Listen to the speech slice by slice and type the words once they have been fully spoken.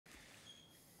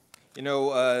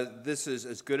This is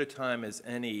as good a time as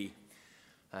any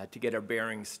to get our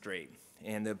bearings straight.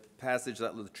 And the passage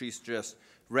that Latrice just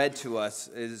read to us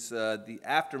is the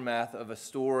aftermath of a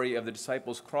story of the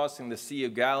disciples crossing the Sea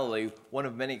of Galilee, one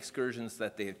of many excursions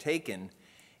that they have taken.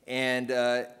 And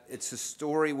it's a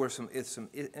story where some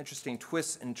interesting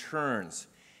twists and turns.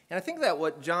 And I think that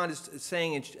what John is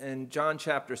saying in John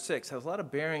chapter 6 has a lot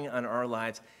of bearing on our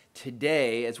lives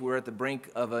today, as we're at the brink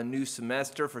of a new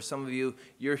semester. For some of you,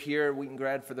 you're here at Wheaton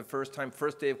grad for the first time,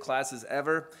 first day of classes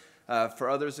ever. For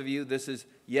others of you, this is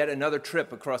yet another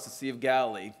trip across the Sea of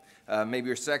Galilee. Maybe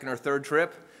your second or third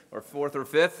trip, or fourth or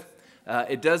fifth.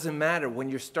 It doesn't matter. When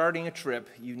you're starting a trip,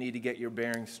 you need to get your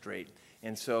bearings straight.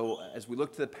 And so as we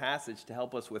look to the passage to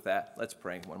help us with that, let's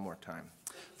pray one more time.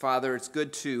 Father, it's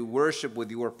good to worship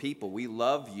with your people. We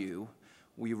love you.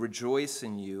 We rejoice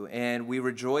in you. And we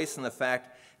rejoice in the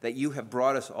fact that you have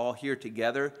brought us all here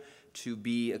together to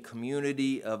be a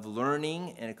community of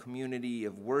learning and a community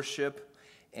of worship.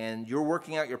 And you're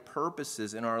working out your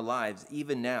purposes in our lives,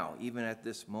 even now, even at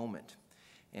this moment.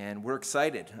 And we're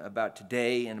excited about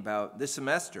today and about this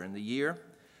semester and the year.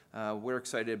 We're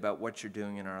excited about what you're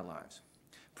doing in our lives.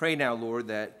 Pray now, Lord,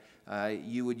 that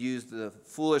you would use the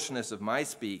foolishness of my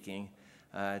speaking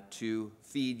to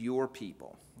feed your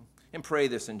people. And pray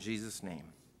this in Jesus' name.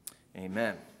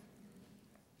 Amen.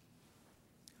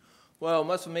 Well, it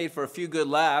must have made for a few good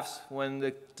laughs when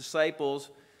the disciples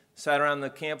sat around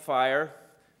the campfire,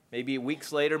 maybe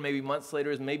weeks later, maybe months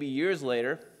later, maybe years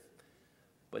later.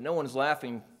 But no one's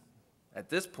laughing at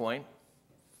this point.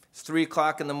 It's 3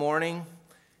 o'clock in the morning.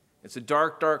 It's a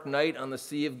dark, dark night on the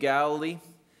Sea of Galilee.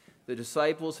 The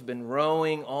disciples have been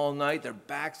rowing all night. Their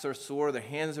backs are sore. Their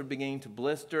hands are beginning to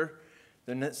blister.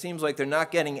 It seems like they're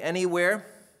not getting anywhere.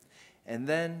 And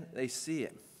then they see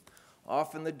it.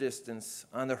 Off in the distance,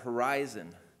 on the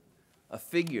horizon, a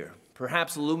figure,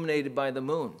 perhaps illuminated by the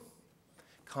moon,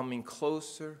 coming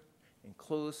closer and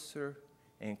closer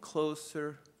and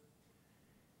closer.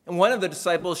 And one of the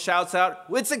disciples shouts out,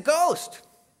 "It's a ghost!"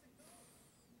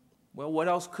 Well, what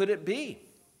else could it be?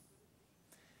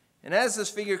 And as this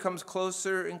figure comes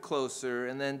closer and closer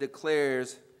and then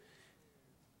declares,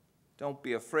 "Don't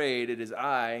be afraid, it is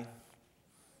I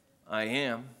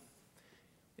am,"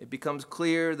 it becomes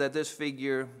clear that this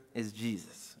figure is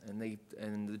Jesus. And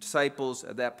the disciples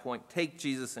at that point take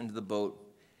Jesus into the boat.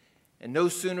 And no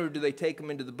sooner do they take him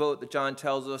into the boat that John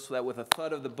tells us that with a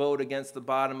thud of the boat against the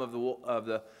bottom of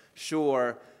the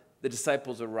shore, the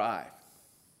disciples arrive.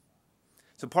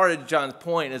 So part of John's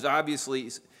point is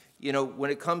obviously, when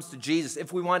it comes to Jesus,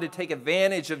 if we want to take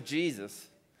advantage of Jesus,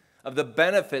 of the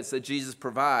benefits that Jesus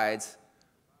provides,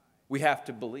 we have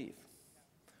to believe.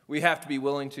 We have to be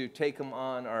willing to take him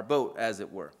on our boat, as it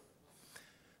were.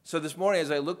 So this morning, as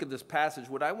I look at this passage,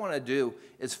 what I want to do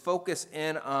is focus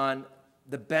in on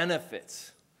the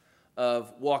benefits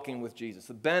of walking with Jesus,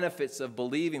 the benefits of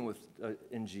believing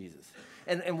in Jesus,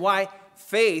 and why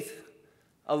faith,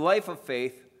 a life of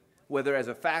faith, whether as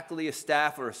a faculty, a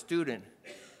staff, or a student,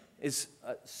 is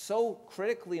so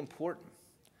critically important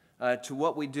to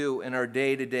what we do in our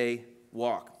day-to-day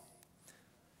walk.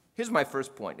 Here's my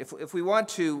first point. If we want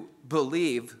to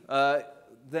believe,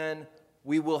 then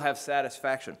we will have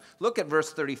satisfaction. Look at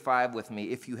verse 35 with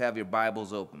me if you have your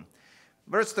Bibles open.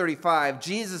 Verse 35,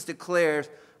 Jesus declares,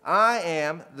 "I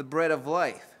am the bread of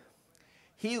life.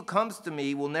 He who comes to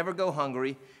me will never go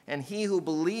hungry, and he who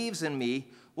believes in me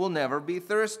will never be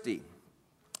thirsty."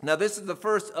 Now, this is the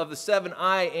first of the 7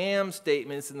 I am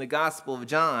statements in the Gospel of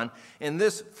John. In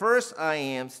this first I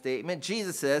am statement,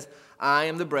 Jesus says, "I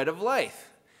am the bread of life.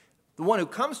 The one who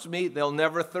comes to me, they'll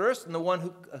never thirst, and the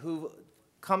one who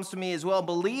comes to me as well,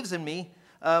 believes in me,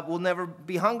 will never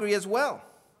be hungry as well."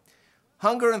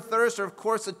 Hunger and thirst are, of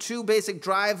course, the 2 basic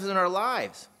drives in our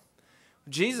lives.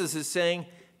 Jesus is saying,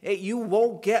 hey, you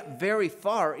won't get very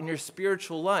far in your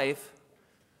spiritual life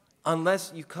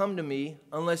unless you come to me,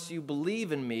 unless you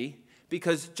believe in me,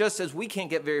 because just as we can't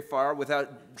get very far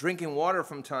without drinking water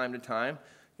from time to time,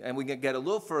 and we can get a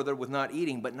little further with not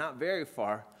eating, but not very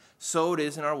far, so it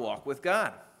is in our walk with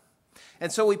God.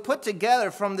 And so we put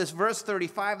together from this verse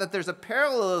 35 that there's a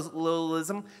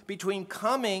parallelism between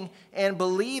coming and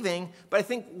believing, but I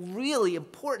think really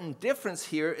important difference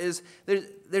here is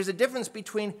there's a difference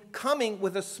between coming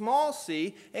with a small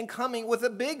c and coming with a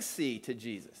big C to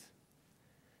Jesus.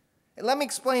 And let me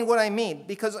explain what I mean,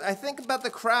 because I think about the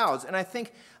crowds, and I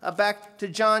think back to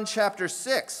John chapter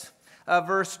 6,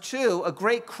 verse 2, a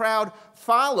great crowd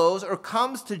follows or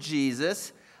comes to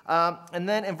Jesus, and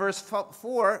then in verse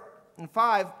 4 and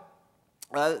 5,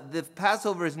 the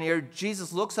Passover is near.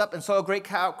 Jesus looks up and saw a great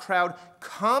crowd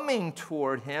coming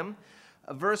toward him.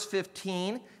 Verse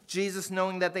 15, Jesus,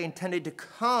 knowing that they intended to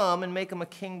come and make him a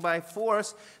king by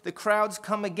force, the crowds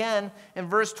come again. In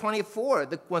verse 24,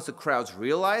 once the crowds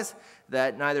realized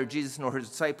that neither Jesus nor his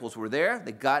disciples were there,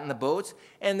 they got in the boats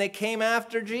and they came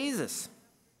after Jesus.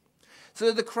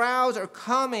 So the crowds are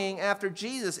coming after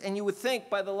Jesus, and you would think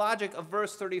by the logic of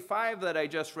verse 35 that I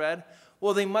just read,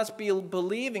 well, they must be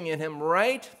believing in him,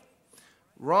 right?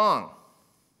 Wrong.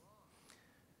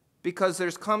 Because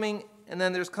there's coming and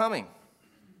then there's coming.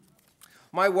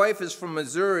 My wife is from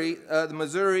Missouri. The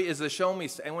Missouri is a show-me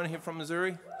state. Anyone here from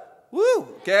Missouri? Woo!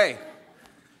 Okay.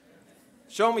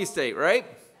 Show-me state, right?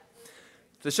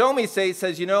 The show-me state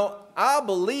says, I'll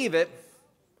believe it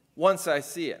once I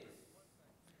see it.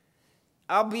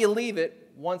 I'll believe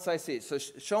it once I see it. So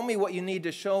show me what you need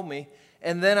to show me,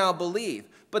 and then I'll believe.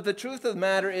 But the truth of the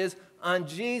matter is, on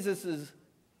Jesus'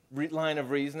 line of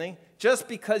reasoning, just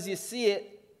because you see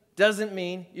it doesn't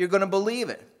mean you're going to believe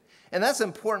it. And that's an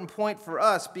important point for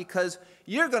us, because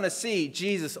you're going to see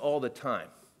Jesus all the time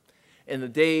in the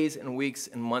days and weeks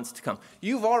and months to come.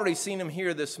 You've already seen him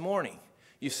here this morning.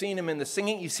 You've seen him in the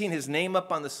singing. You've seen his name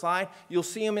up on the slide. You'll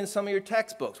see him in some of your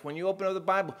textbooks. When you open up the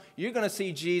Bible, you're going to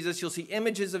see Jesus. You'll see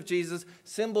images of Jesus,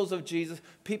 symbols of Jesus,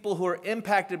 people who are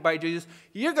impacted by Jesus.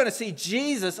 You're going to see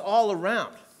Jesus all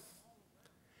around.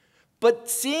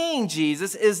 But seeing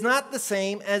Jesus is not the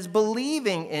same as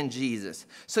believing in Jesus.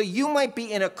 So you might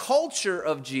be in a culture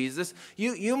of Jesus.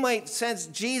 You might sense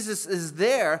Jesus is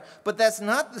there, but that's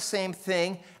not the same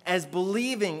thing as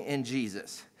believing in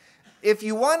Jesus. If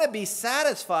you want to be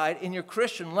satisfied in your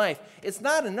Christian life, it's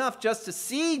not enough just to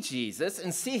see Jesus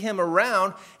and see him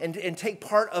around and take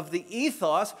part of the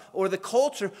ethos or the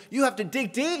culture. You have to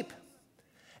dig deep.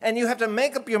 And you have to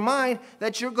make up your mind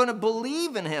that you're going to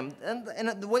believe in him. And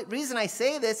the reason I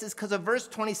say this is because of verse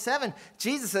 27.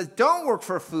 Jesus says, don't work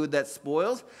for food that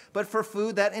spoils, but for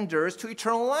food that endures to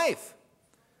eternal life,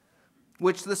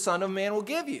 which the Son of Man will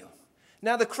give you.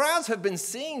 Now, the crowds have been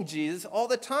seeing Jesus all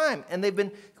the time, and they've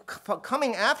been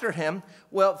coming after him,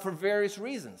 well, for various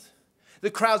reasons. The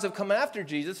crowds have come after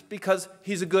Jesus because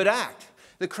he's a good act.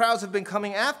 The crowds have been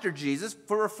coming after Jesus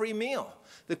for a free meal.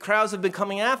 The crowds have been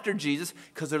coming after Jesus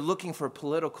because they're looking for a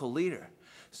political leader.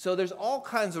 So there's all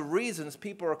kinds of reasons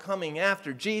people are coming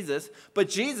after Jesus, but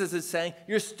Jesus is saying,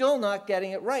 you're still not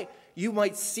getting it right. You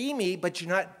might see me, but you're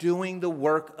not doing the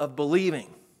work of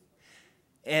believing.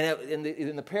 And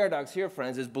in the paradox here,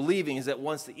 friends, is believing is at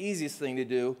once the easiest thing to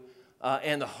do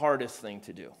and the hardest thing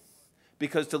to do.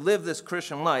 Because to live this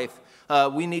Christian life,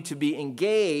 we need to be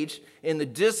engaged in the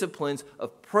disciplines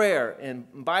of prayer and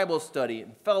Bible study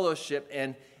and fellowship,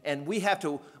 and we have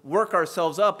to work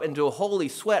ourselves up into a holy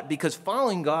sweat, because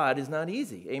following God is not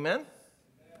easy. Amen?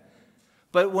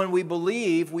 But when we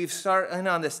believe, we've started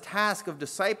on this task of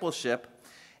discipleship,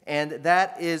 and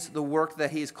that is the work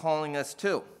that he's calling us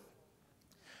to.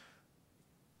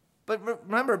 But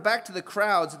remember, back to the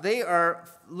crowds, they are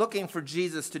looking for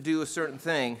Jesus to do a certain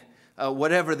thing,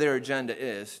 whatever their agenda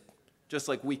is, just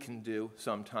like we can do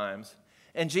sometimes.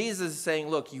 And Jesus is saying,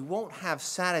 look, you won't have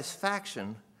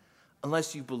satisfaction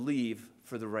unless you believe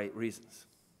for the right reasons.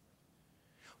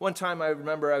 One time I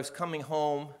remember I was coming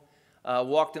home,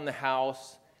 walked in the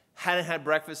house, hadn't had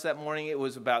breakfast that morning. It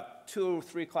was about 2 or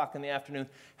 3 o'clock in the afternoon,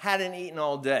 hadn't eaten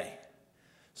all day.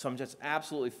 So I'm just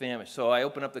absolutely famished. So I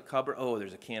open up the cupboard. Oh,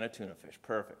 there's a can of tuna fish.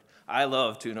 Perfect. I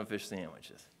love tuna fish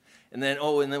sandwiches. And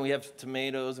then we have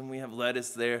tomatoes and we have lettuce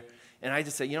there. And I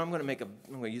just say, I'm going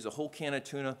to use a whole can of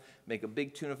tuna, make a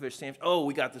big tuna fish sandwich. Oh,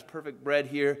 we got this perfect bread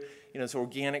here. It's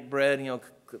organic bread,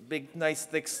 big, nice,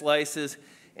 thick slices.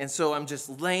 And so I'm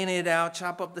just laying it out,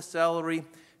 chop up the celery,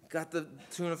 got the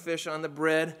tuna fish on the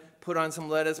bread, put on some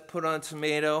lettuce, put on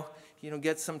tomato,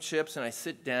 get some chips, and I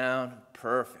sit down.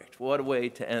 Perfect. What a way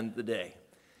to end the day.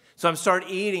 So I'm start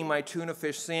eating my tuna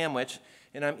fish sandwich,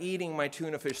 and I'm eating my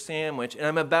tuna fish sandwich, and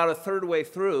I'm about a third way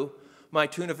through my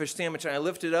tuna fish sandwich, and I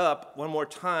lift it up one more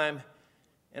time,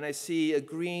 and I see a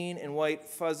green and white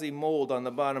fuzzy mold on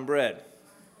the bottom bread.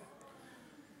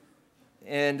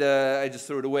 And I just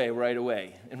threw it away right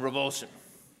away in revulsion.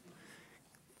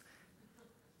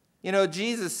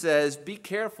 Jesus says, be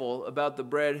careful about the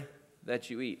bread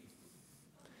that you eat.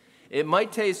 It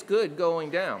might taste good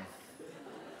going down.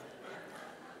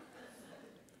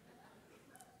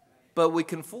 But we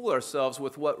can fool ourselves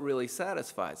with what really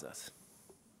satisfies us.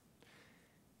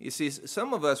 You see,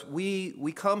 some of us, we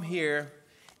come here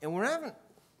and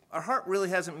our heart really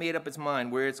hasn't made up its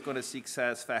mind where it's going to seek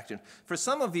satisfaction. For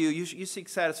some of you, you seek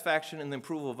satisfaction in the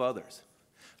approval of others.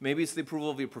 Maybe it's the approval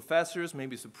of your professors.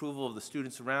 Maybe it's the approval of the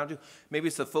students around you. Maybe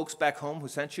it's the folks back home who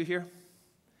sent you here.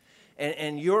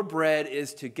 And your bread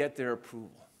is to get their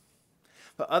approval.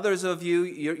 Others of you,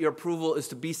 your approval is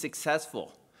to be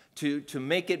successful, to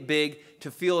make it big,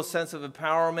 to feel a sense of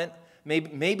empowerment.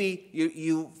 Maybe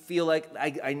you feel like,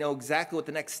 I know exactly what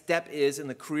the next step is in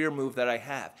the career move that I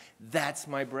have. That's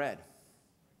my bread.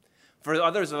 For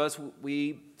others of us,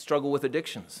 we struggle with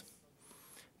addictions,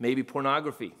 maybe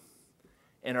pornography,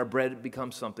 and our bread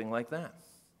becomes something like that.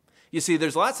 You see,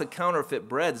 there's lots of counterfeit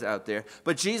breads out there,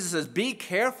 but Jesus says, be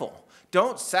careful.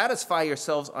 Don't satisfy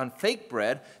yourselves on fake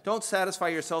bread. Don't satisfy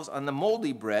yourselves on the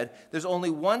moldy bread. There's only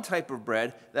one type of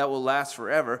bread that will last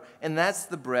forever, and that's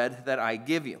the bread that I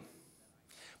give you.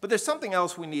 But there's something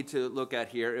else we need to look at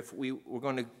here if we're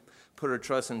going to put our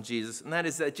trust in Jesus, and that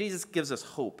is that Jesus gives us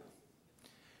hope.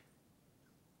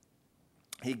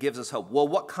 He gives us hope. Well,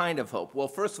 what kind of hope? Well,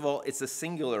 first of all, it's a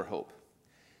singular hope.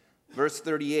 Verse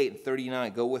 38 and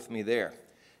 39, go with me there.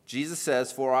 Jesus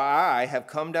says, for I have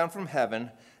come down from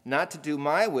heaven not to do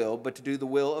my will, but to do the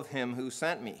will of him who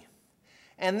sent me.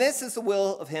 And this is the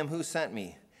will of him who sent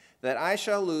me, that I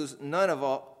shall lose none of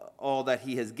all that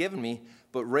he has given me,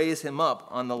 but raise him up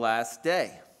on the last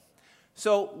day.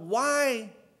 So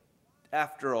why,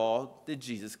 after all, did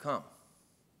Jesus come?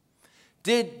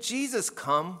 Did Jesus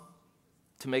come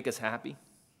to make us happy?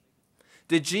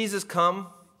 Did Jesus come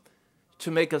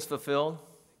to make us fulfilled?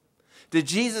 Did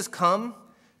Jesus come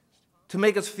to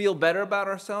make us feel better about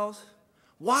ourselves?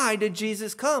 Why did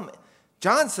Jesus come?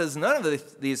 John says none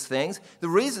of these things.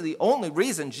 The only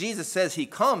reason Jesus says he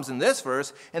comes in this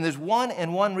verse, and there's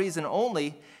one reason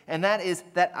only, and that is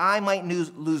that I might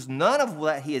lose none of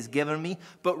what he has given me,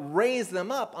 but raise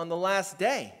them up on the last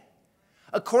day.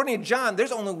 According to John,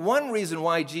 there's only one reason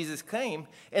why Jesus came,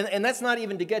 and that's not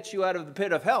even to get you out of the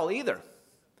pit of hell either.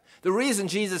 The reason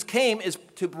Jesus came is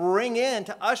to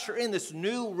to usher in this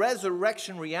new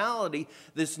resurrection reality,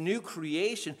 this new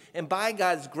creation. And by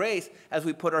God's grace, as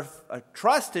we put our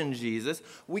trust in Jesus,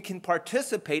 we can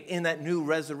participate in that new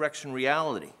resurrection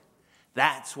reality.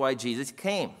 That's why Jesus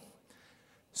came.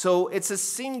 So it's a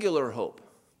singular hope.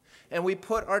 And we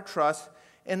put our trust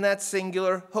in that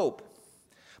singular hope.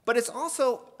 But it's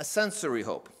also a sensory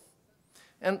hope.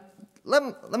 And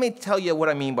let me tell you what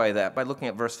I mean by that by looking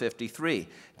at verse 53.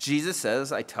 Jesus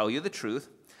says, I tell you the truth,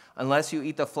 unless you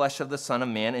eat the flesh of the Son of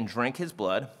Man and drink his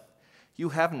blood, you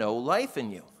have no life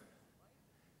in you.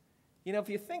 You know, if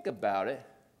you think about it,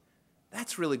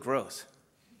 that's really gross.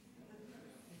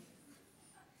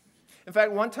 In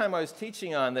fact, one time I was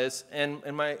teaching on this, and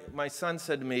my son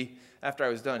said to me after I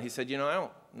was done, he said, I'm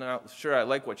not sure I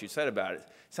like what you said about it.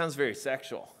 It sounds very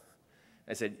sexual.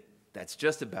 I said, that's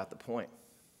just about the point.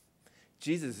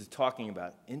 Jesus is talking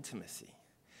about intimacy.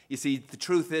 You see, the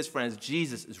truth is, friends,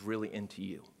 Jesus is really into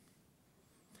you.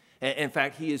 And in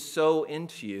fact, he is so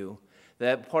into you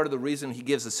that part of the reason he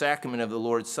gives the sacrament of the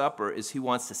Lord's Supper is he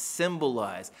wants to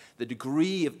symbolize the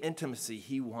degree of intimacy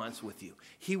he wants with you.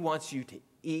 He wants you to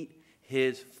eat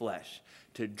his flesh,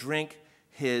 to drink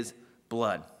his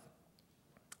blood.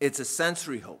 It's a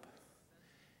sensory hope.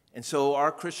 And so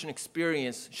our Christian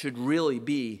experience should really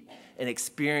be an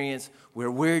experience where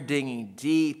we're digging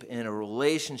deep in a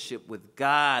relationship with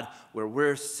God, where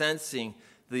we're sensing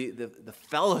the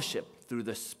fellowship through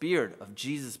the Spirit of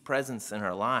Jesus' presence in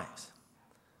our lives.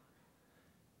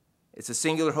 It's a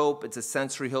singular hope, it's a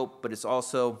sensory hope, but it's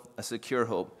also a secure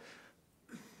hope.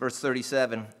 Verse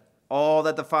 37, all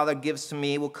that the Father gives to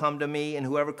me will come to me, and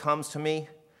whoever comes to me,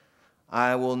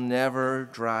 I will never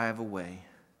drive away.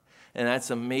 And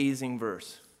that's an amazing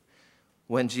verse.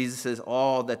 When Jesus says,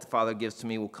 all that the Father gives to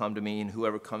me will come to me, and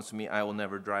whoever comes to me, I will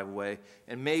never drive away.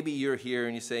 And maybe you're here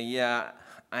and you say, yeah,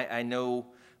 I know,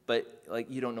 but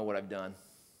you don't know what I've done.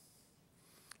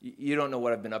 You don't know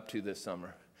what I've been up to this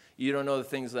summer. You don't know the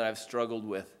things that I've struggled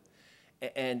with.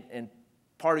 And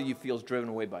part of you feels driven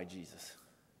away by Jesus.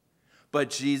 But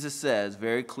Jesus says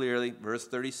very clearly, verse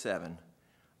 37,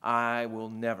 I will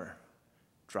never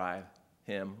drive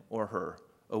him or her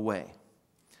away.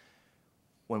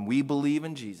 When we believe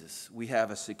in Jesus, we have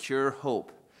a secure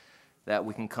hope that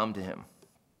we can come to him.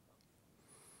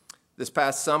 This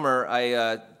past summer,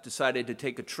 I decided to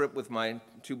take a trip with my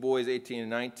two boys, 18 and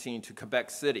 19, to Quebec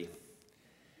City.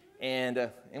 And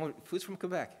who's from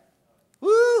Quebec?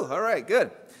 Woo! All right,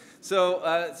 good. So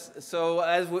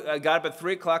as I got up at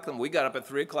 3 o'clock, we got up at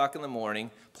 3 o'clock in the morning,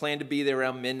 planned to be there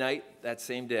around midnight that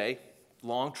same day,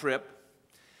 long trip,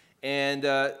 and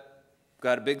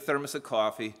got a big thermos of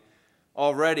coffee.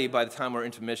 Already, by the time we're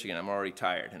into Michigan, I'm already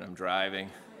tired, and I'm driving,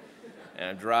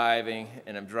 and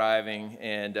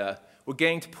we're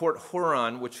getting to Port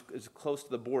Huron, which is close to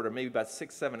the border, maybe about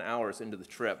 6-7 hours into the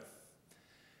trip.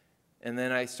 And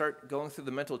then I start going through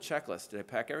the mental checklist. Did I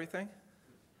pack everything?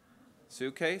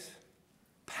 Suitcase?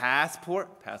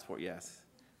 Passport? Passport, yes.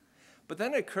 But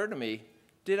then it occurred to me,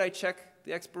 did I check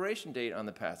the expiration date on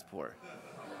the passport?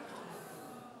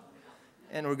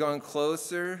 And we're going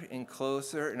closer and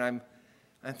closer, and I'm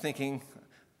thinking,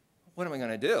 what am I going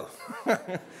to do?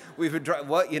 We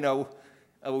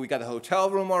got the hotel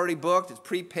room already booked. It's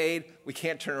prepaid. We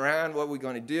can't turn around. What are we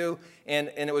going to do? And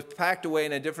it was packed away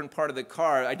in a different part of the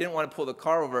car. I didn't want to pull the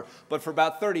car over, but for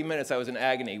about 30 minutes I was in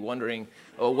agony, wondering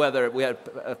whether we had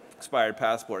expired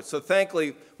passports. So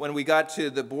thankfully, when we got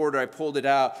to the border, I pulled it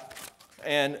out,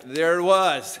 and there it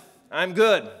was. I'm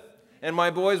good, and my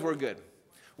boys were good.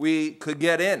 We could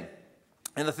get in.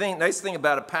 And the nice thing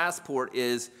about a passport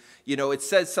is, it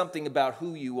says something about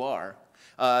who you are.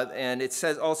 And it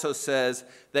also says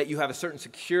that you have a certain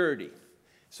security.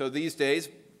 So these days,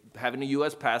 having a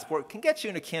U.S. passport can get you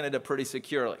into Canada pretty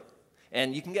securely.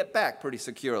 And you can get back pretty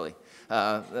securely,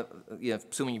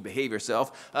 assuming you behave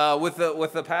yourself, with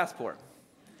the passport.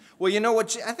 Well,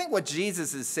 I think what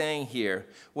Jesus is saying here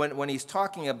when he's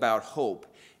talking about hope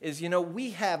is,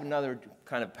 we have another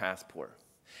kind of passport.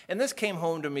 And this came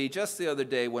home to me just the other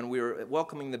day when we were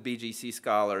welcoming the BGC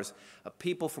scholars,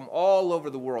 people from all over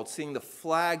the world, seeing the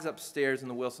flags upstairs in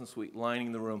the Wilson Suite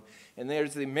lining the room. And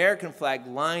there's the American flag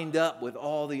lined up with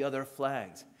all the other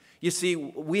flags. You see,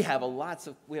 we have lots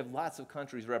of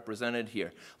countries represented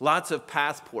here, lots of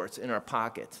passports in our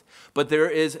pockets. But there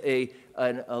is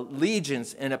an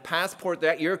allegiance and a passport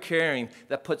that you're carrying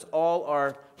that puts all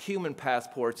our human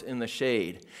passports in the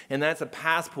shade. And that's a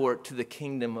passport to the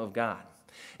kingdom of God.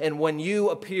 And when you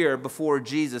appear before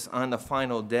Jesus on the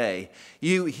final day,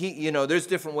 there's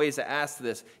different ways to ask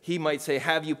this. He might say,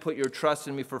 have you put your trust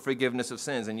in me for forgiveness of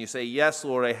sins? And you say, yes,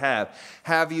 Lord, I have.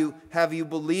 Have you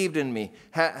believed in me?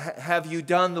 Have you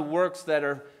done the works that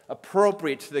are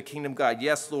appropriate to the kingdom of God?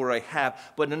 Yes, Lord, I have.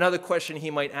 But another question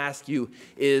he might ask you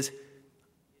is,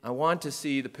 I want to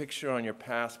see the picture on your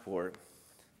passport,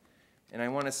 and I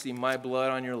want to see my blood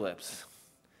on your lips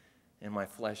and my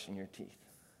flesh in your teeth.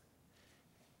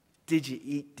 Did you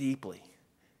eat deeply?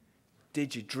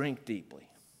 Did you drink deeply?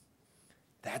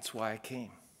 That's why I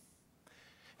came.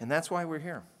 And that's why we're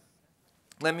here.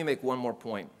 Let me make one more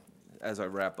point as I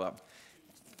wrap up.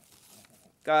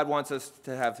 God wants us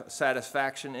to have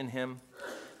satisfaction in him,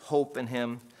 hope in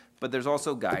him, but there's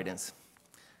also guidance.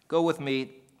 Go with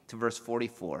me to verse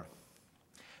 44.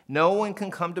 No one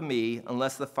can come to me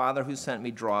unless the Father who sent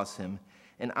me draws him,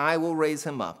 and I will raise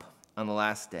him up on the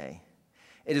last day.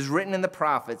 It is written in the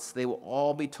prophets, they will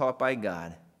all be taught by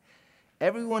God.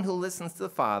 Everyone who listens to the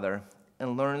Father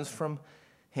and learns from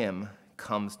him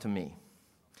comes to me.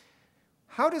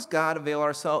 How does God avail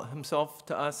himself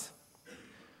to us?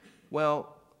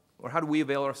 Well, or how do we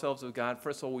avail ourselves of God?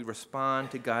 First of all, we respond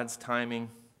to God's timing.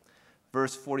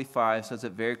 Verse 45 says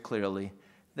it very clearly.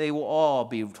 They will all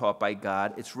be taught by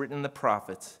God. It's written in the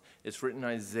prophets. It's written in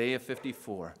Isaiah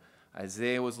 54.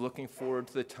 Isaiah was looking forward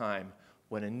to the time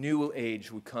when a new age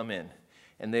would come in,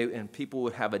 and people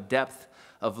would have a depth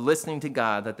of listening to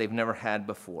God that they've never had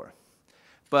before.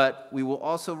 But we will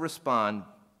also respond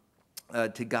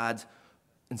to God's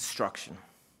instruction.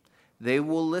 They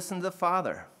will listen to the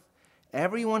Father.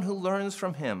 Everyone who learns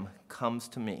from him comes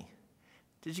to me.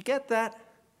 Did you get that?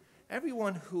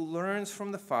 Everyone who learns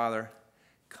from the Father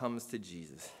comes to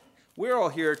Jesus. We're all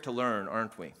here to learn,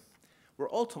 aren't we?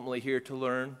 We're ultimately here to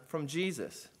learn from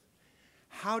Jesus.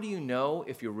 How do you know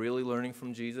if you're really learning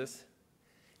from Jesus?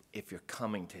 If you're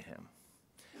coming to him.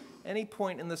 Any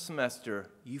point in the semester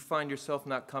you find yourself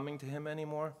not coming to him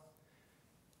anymore,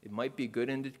 it might be a good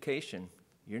indication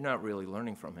you're not really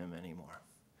learning from him anymore.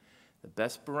 The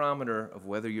best barometer of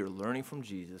whether you're learning from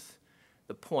Jesus,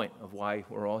 the point of why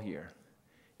we're all here,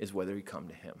 is whether you come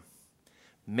to him.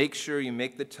 Make sure you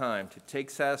make the time to take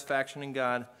satisfaction in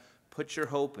God, put your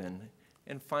hope in,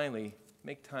 and finally,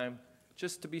 make time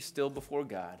just to be still before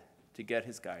God, to get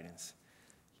his guidance.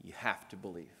 You have to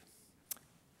believe.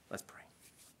 Let's pray.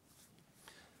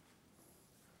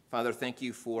 Father, thank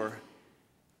you for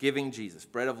giving Jesus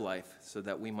bread of life so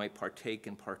that we might partake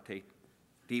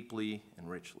deeply and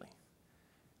richly.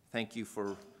 Thank you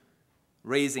for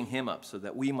raising him up so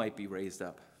that we might be raised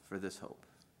up for this hope.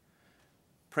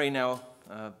 Pray now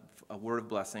a word of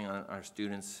blessing on our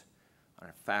students, on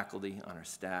our faculty, on our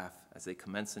staff as they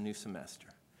commence a new semester.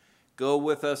 Go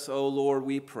with us, O Lord,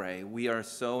 we pray. We are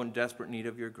so in desperate need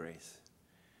of your grace.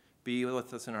 Be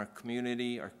with us in our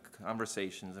community, our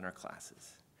conversations, and our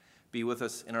classes. Be with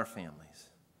us in our families.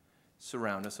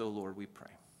 Surround us, O Lord, we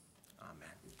pray.